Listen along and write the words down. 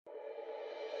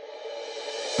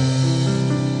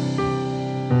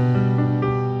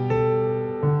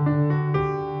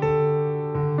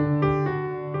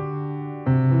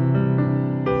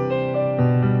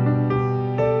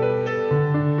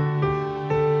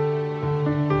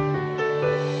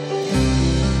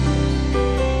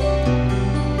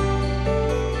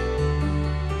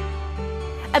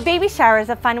A baby shower is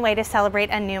a fun way to celebrate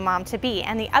a new mom-to-be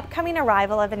and the upcoming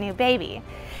arrival of a new baby.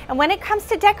 And when it comes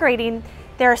to decorating,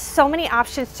 there are so many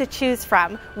options to choose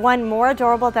from, one more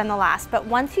adorable than the last. But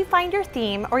once you find your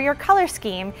theme or your color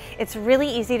scheme, it's really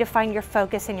easy to find your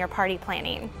focus in your party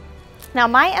planning. Now,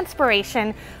 my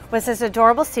inspiration was this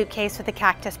adorable suitcase with a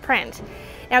cactus print.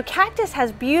 Now, cactus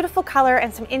has beautiful color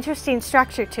and some interesting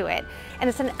structure to it, and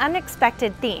it's an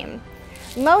unexpected theme.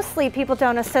 Mostly people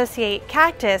don't associate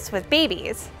cactus with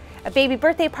babies. A baby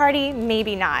birthday party,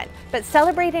 maybe not, but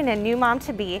celebrating a new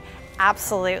mom-to-be,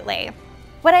 absolutely.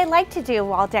 What I like to do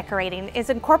while decorating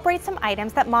is incorporate some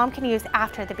items that mom can use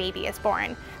after the baby is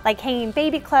born, like hanging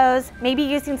baby clothes, maybe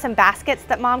using some baskets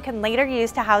that mom can later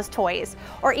use to house toys,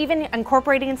 or even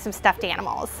incorporating some stuffed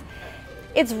animals.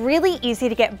 It's really easy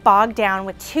to get bogged down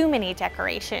with too many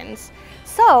decorations.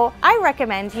 So I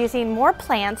recommend using more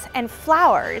plants and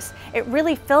flowers. It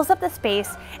really fills up the space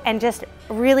and just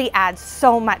really adds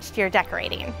so much to your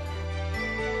decorating.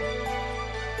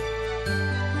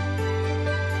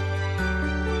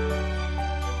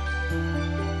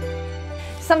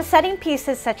 Some setting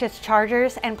pieces such as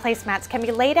chargers and placemats can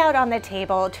be laid out on the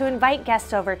table to invite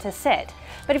guests over to sit.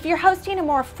 But if you're hosting a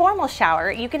more formal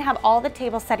shower, you can have all the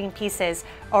table setting pieces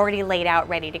already laid out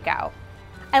ready to go.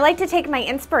 I like to take my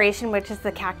inspiration, which is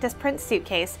the cactus print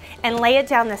suitcase, and lay it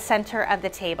down the center of the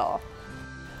table.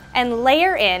 And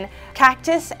layer in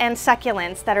cactus and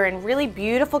succulents that are in really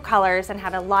beautiful colors and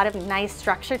have a lot of nice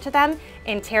structure to them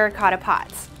in terracotta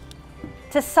pots.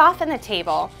 To soften the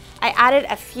table, I added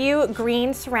a few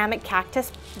green ceramic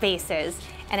cactus vases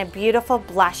and a beautiful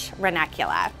blush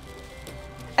ranunculus.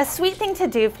 A sweet thing to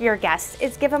do for your guests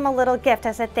is give them a little gift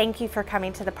as a thank you for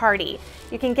coming to the party.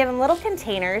 You can give them little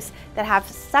containers that have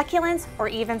succulents or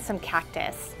even some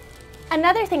cactus.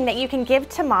 Another thing that you can give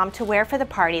to mom to wear for the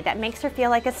party that makes her feel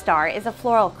like a star is a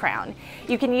floral crown.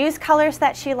 You can use colors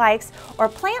that she likes or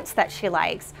plants that she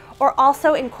likes, or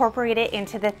also incorporate it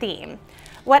into the theme.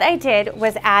 What I did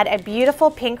was add a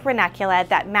beautiful pink ranunculus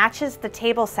that matches the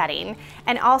table setting,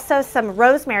 and also some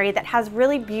rosemary that has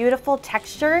really beautiful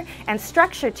texture and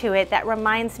structure to it that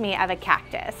reminds me of a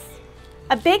cactus.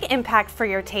 A big impact for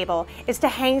your table is to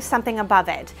hang something above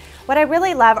it. What I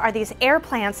really love are these air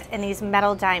plants and these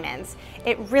metal diamonds.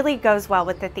 It really goes well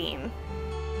with the theme.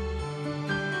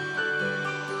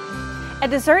 A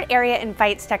dessert area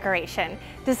invites decoration.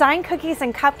 Design cookies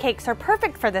and cupcakes are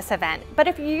perfect for this event, but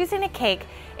if you're using a cake,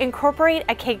 incorporate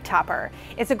a cake topper.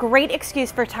 It's a great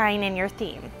excuse for tying in your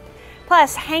theme.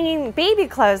 Plus, hanging baby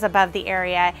clothes above the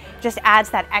area just adds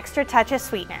that extra touch of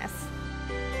sweetness.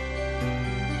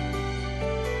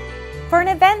 For an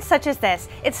event such as this,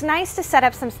 it's nice to set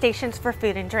up some stations for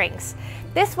food and drinks.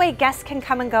 This way guests can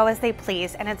come and go as they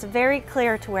please, and it's very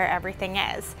clear to where everything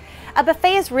is. A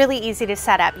buffet is really easy to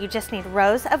set up. You just need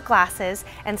rows of glasses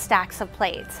and stacks of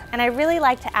plates. And I really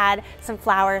like to add some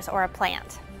flowers or a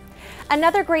plant.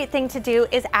 Another great thing to do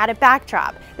is add a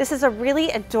backdrop. This is a really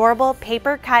adorable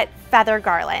paper cut feather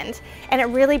garland, and it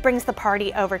really brings the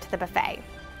party over to the buffet.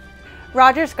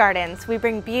 Rogers Gardens, we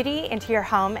bring beauty into your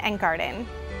home and garden.